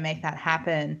way to make that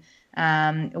happen,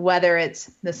 whether it's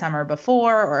the summer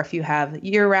before or if you have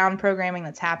year-round programming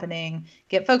that's happening.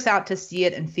 Get folks out to see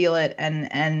it and feel it,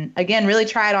 and again, really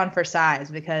try it on for size,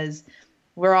 because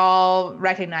we're all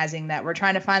recognizing that we're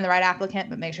trying to find the right applicant,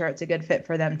 but make sure it's a good fit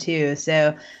for them too.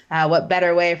 So what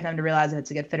better way for them to realize if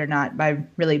it's a good fit or not by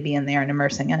really being there and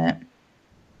immersing in it.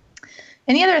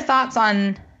 Any other thoughts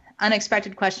on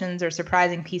unexpected questions or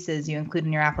surprising pieces you include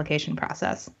in your application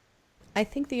process? I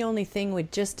think the only thing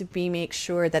would just be make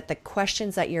sure that the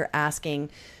questions that you're asking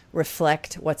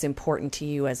reflect what's important to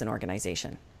you as an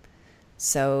organization.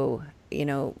 So,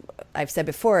 I've said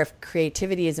before, if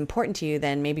creativity is important to you,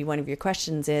 then maybe one of your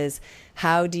questions is,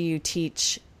 how do you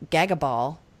teach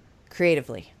Gagaball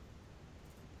creatively?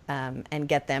 And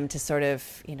get them to sort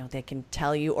of, they can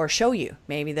tell you or show you.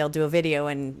 Maybe they'll do a video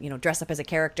and, dress up as a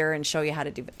character and show you how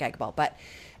to do Gagaball. But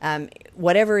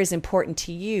whatever is important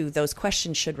to you, those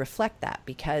questions should reflect that,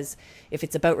 because if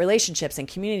it's about relationships and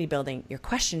community building, your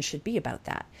questions should be about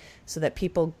that, so that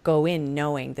people go in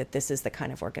knowing that this is the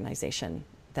kind of organization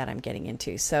that I'm getting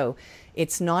into. So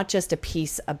it's not just a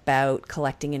piece about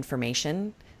collecting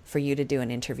information for you to do an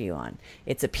interview on.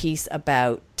 It's a piece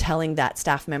about telling that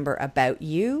staff member about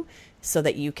you so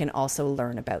that you can also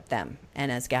learn about them.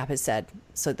 And as Gab has said,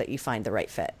 so that you find the right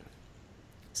fit.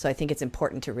 So I think it's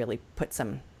important to really put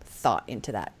some thought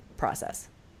into that process.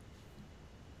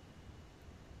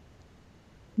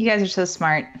 You guys are so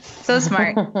smart. So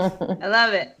smart. I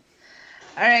love it.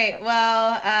 All right.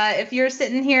 Well, if you're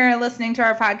sitting here listening to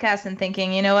our podcast and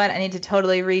thinking, you know what, I need to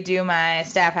totally redo my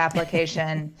staff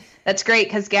application, that's great,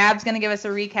 because Gab's going to give us a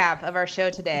recap of our show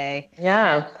today.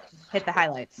 Yeah. Hit the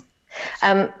highlights.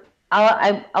 I'll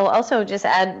also just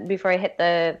add, before I hit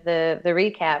the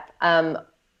recap,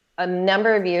 a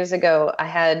number of years ago, I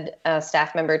had a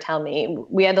staff member tell me,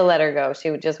 we had to let her go.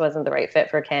 She just wasn't the right fit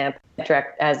for camp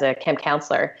as a camp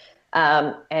counselor.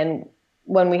 And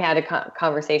when we had a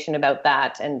conversation about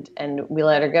that and we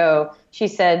let her go, she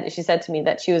said to me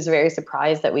that she was very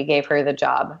surprised that we gave her the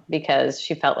job, because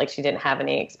she felt like she didn't have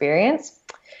any experience.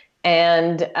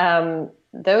 And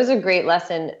that was a great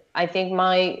lesson. I think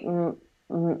my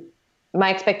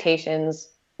expectations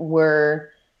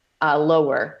were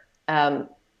lower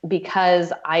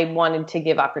because I wanted to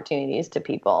give opportunities to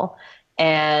people.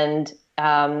 And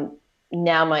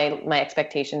now my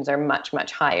expectations are much,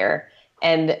 much higher.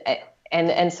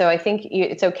 And so I think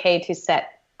it's okay to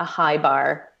set a high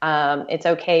bar. It's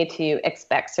okay to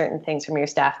expect certain things from your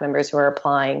staff members who are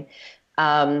applying.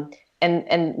 And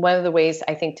one of the ways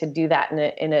I think to do that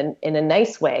in a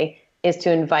nice way is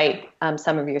to invite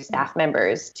some of your staff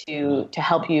members to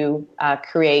help you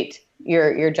create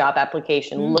your job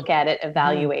application, look at it,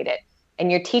 evaluate it.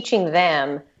 And you're teaching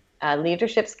them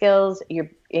leadership skills. You're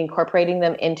incorporating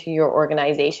them into your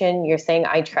organization. You're saying,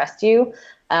 I trust you.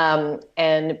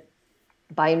 And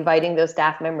by inviting those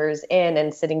staff members in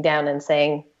and sitting down and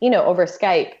saying, over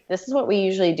Skype, this is what we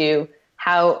usually do.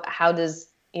 How does,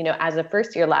 as a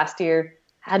first year, last year,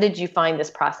 how did you find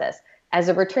this process? As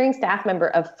a returning staff member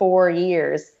of 4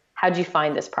 years, how did you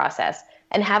find this process?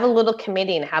 and have a little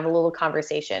committee and have a little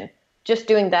conversation. Just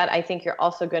doing that, I think you're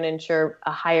also going to ensure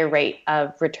a higher rate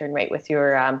of return rate with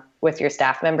your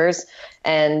staff members.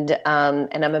 And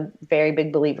I'm a very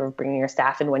big believer of bringing your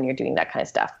staff in when you're doing that kind of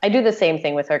stuff. I do the same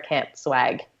thing with our camp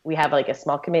swag. We have like a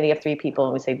small committee of 3 people,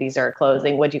 and we say, these are our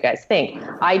clothing. What do you guys think?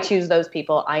 I choose those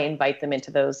people. I invite them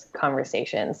into those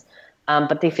conversations,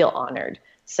 but they feel honored.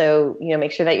 So,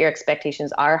 make sure that your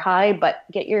expectations are high, but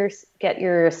get your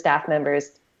staff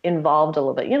members involved a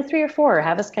little bit, 3 or 4,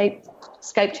 have a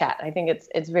Skype chat. I think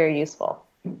it's very useful.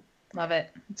 Love it.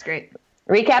 It's great.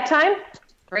 Recap time.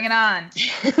 Bring it on.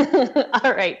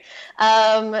 All right.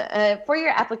 For your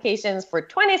applications for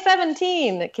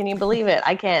 2017, can you believe it?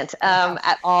 I can't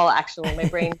at all, actually. My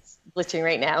brain's glitching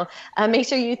right now. Make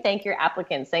sure you thank your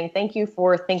applicants, saying thank you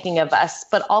for thinking of us,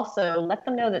 but also let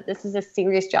them know that this is a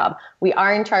serious job. We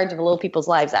are in charge of little people's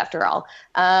lives, after all.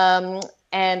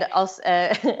 And also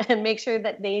and make sure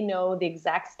that they know the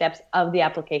exact steps of the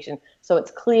application so it's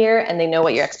clear and they know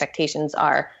what your expectations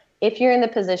are. If you're in the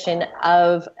position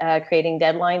of creating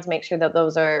deadlines, make sure that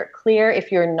those are clear.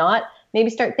 If you're not, maybe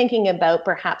start thinking about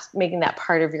perhaps making that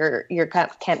part of your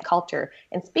camp culture.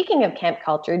 And speaking of camp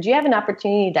culture, do you have an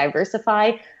opportunity to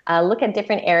diversify? Look at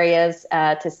different areas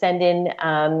to send in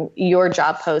your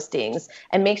job postings,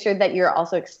 and make sure that you're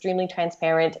also extremely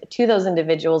transparent to those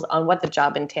individuals on what the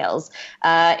job entails.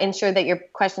 Ensure that your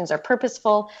questions are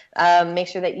purposeful. Make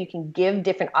sure that you can give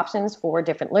different options for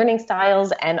different learning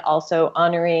styles and also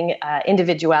honoring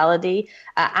individuality.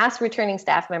 Ask returning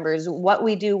staff members what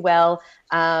we do well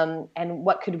and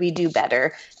what could we do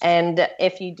better. And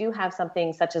if you do have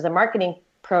something such as a marketing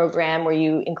program where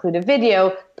you include a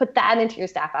video, put that into your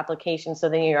staff application so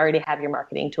then you already have your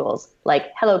marketing tools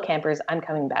like, hello campers, I'm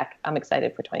coming back. I'm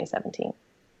excited for 2017.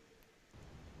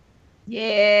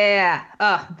 Yeah.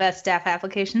 Oh, best staff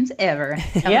applications ever.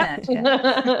 Yep.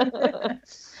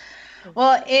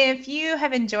 Well, if you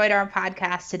have enjoyed our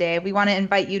podcast today, we want to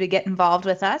invite you to get involved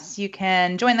with us. You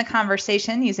can join the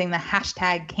conversation using the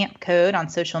hashtag #CampCode on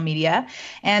social media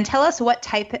and tell us what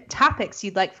topics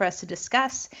you'd like for us to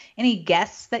discuss, any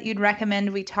guests that you'd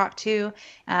recommend we talk to,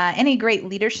 any great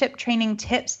leadership training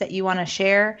tips that you want to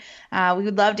share. We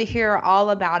would love to hear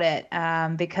all about it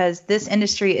because this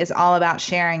industry is all about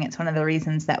sharing. It's one of the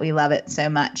reasons that we love it so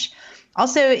much.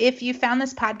 Also, if you found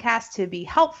this podcast to be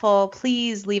helpful,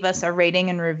 please leave us a rating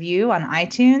and review on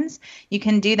iTunes. You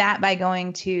can do that by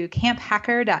going to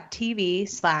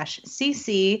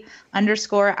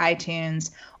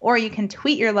camphacker.tv/cc_iTunes, or you can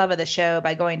tweet your love of the show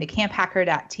by going to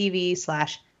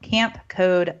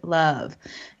camphacker.tv/campcodelove.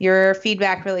 Your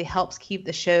feedback really helps keep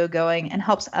the show going and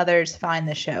helps others find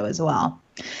the show as well.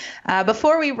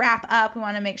 Before we wrap up, we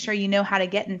want to make sure you know how to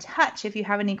get in touch if you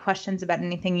have any questions about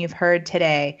anything you've heard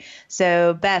today.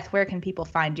 So, Beth, where can people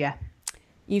find you?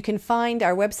 You can find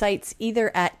our websites either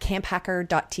at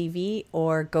camphacker.tv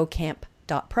or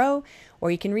gocamp.pro, or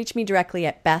you can reach me directly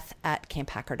at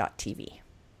beth@camphacker.tv.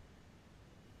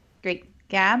 Great.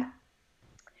 Gab?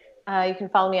 You can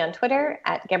follow me on Twitter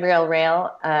at Gabrielle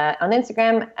Rail, on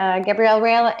Instagram, Gabrielle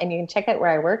Rail, and you can check out where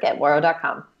I work at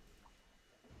Waro.com.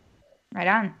 Right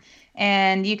on.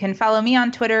 And you can follow me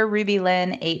on Twitter,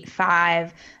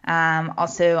 RubyLynn85,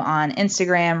 also on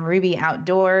Instagram, Ruby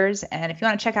Outdoors. And if you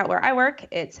want to check out where I work,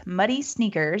 it's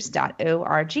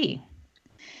muddysneakers.org.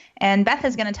 And Beth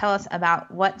is going to tell us about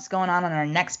what's going on our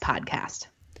next podcast.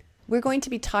 We're going to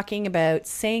be talking about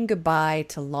saying goodbye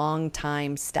to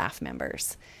longtime staff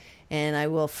members. And I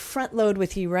will front load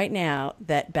with you right now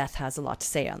that Beth has a lot to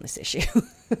say on this issue.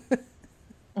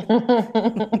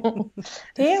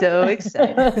 So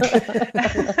excited.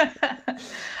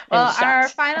 Well, our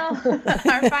final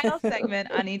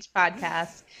segment on each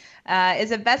podcast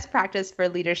is a best practice for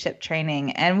leadership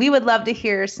training. And we would love to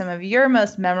hear some of your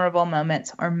most memorable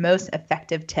moments or most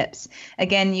effective tips.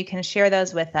 Again, you can share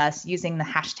those with us using the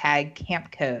hashtag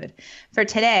 #CampCode. For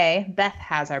today, Beth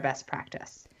has our best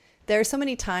practice. There are so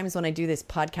many times when I do this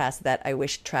podcast that I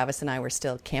wish Travis and I were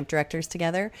still camp directors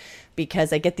together,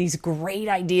 because I get these great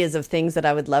ideas of things that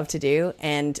I would love to do.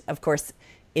 And of course,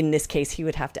 in this case, he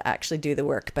would have to actually do the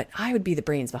work, but I would be the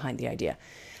brains behind the idea.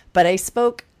 But I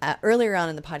spoke earlier on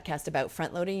in the podcast about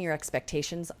front loading your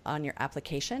expectations on your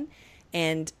application.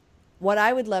 And what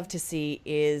I would love to see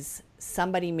is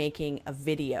somebody making a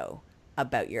video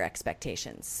about your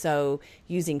expectations. So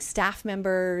using staff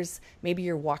members, maybe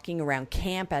you're walking around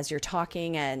camp as you're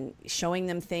talking and showing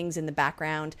them things in the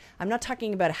background. I'm not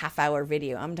talking about a half-hour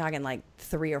video. I'm talking like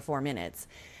 3 or 4 minutes.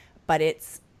 But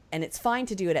it's fine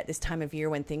to do it at this time of year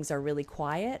when things are really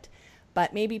quiet,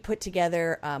 but maybe put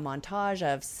together a montage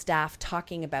of staff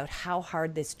talking about how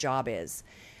hard this job is.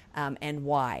 and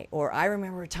why. Or I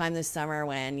remember a time this summer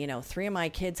when, 3 of my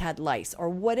kids had lice, or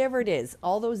whatever it is,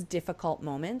 all those difficult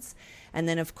moments. And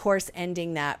then, of course,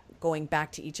 ending that, going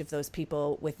back to each of those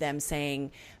people with them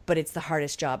saying, but it's the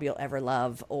hardest job you'll ever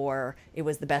love, or it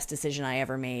was the best decision I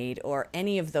ever made, or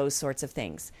any of those sorts of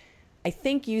things. I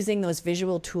think using those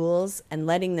visual tools and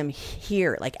letting them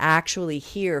hear, like actually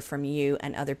hear from you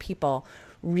and other people,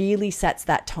 really sets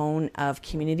that tone of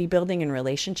community building and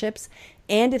relationships.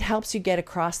 And it helps you get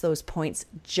across those points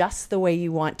just the way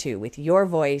you want to, with your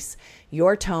voice,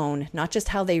 your tone, not just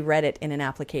how they read it in an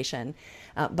application,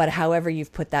 but however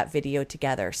you've put that video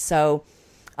together. So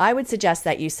I would suggest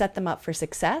that you set them up for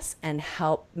success and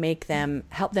help them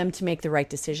to make the right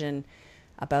decision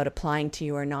about applying to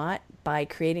you or not by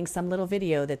creating some little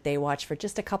video that they watch for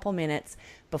just a couple minutes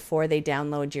before they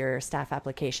download your staff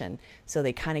application. So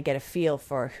they kind of get a feel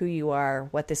for who you are,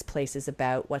 what this place is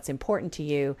about, what's important to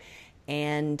you,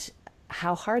 and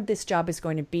how hard this job is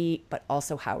going to be, but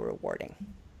also how rewarding.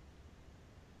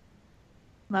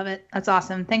 Love it. That's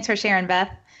awesome. Thanks for sharing,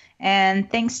 Beth.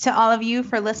 And thanks to all of you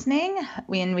for listening.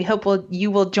 We hope you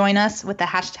will join us with the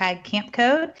hashtag Camp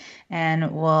Code,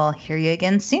 and we'll hear you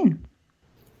again soon.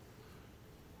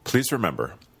 Please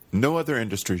remember, no other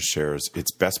industry shares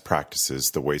its best practices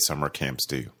the way summer camps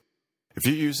do. If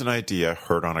you use an idea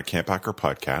heard on a Camp Hacker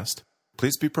podcast,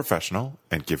 please be professional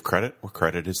and give credit where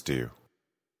credit is due.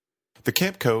 The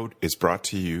Camp Code is brought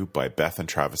to you by Beth and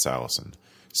Travis Allison,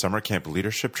 summer camp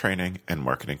leadership training and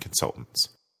marketing consultants.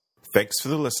 Thanks for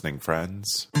the listening,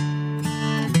 friends.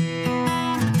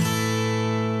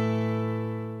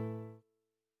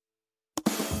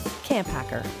 Camp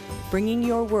Hacker, bringing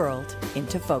your world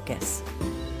into focus.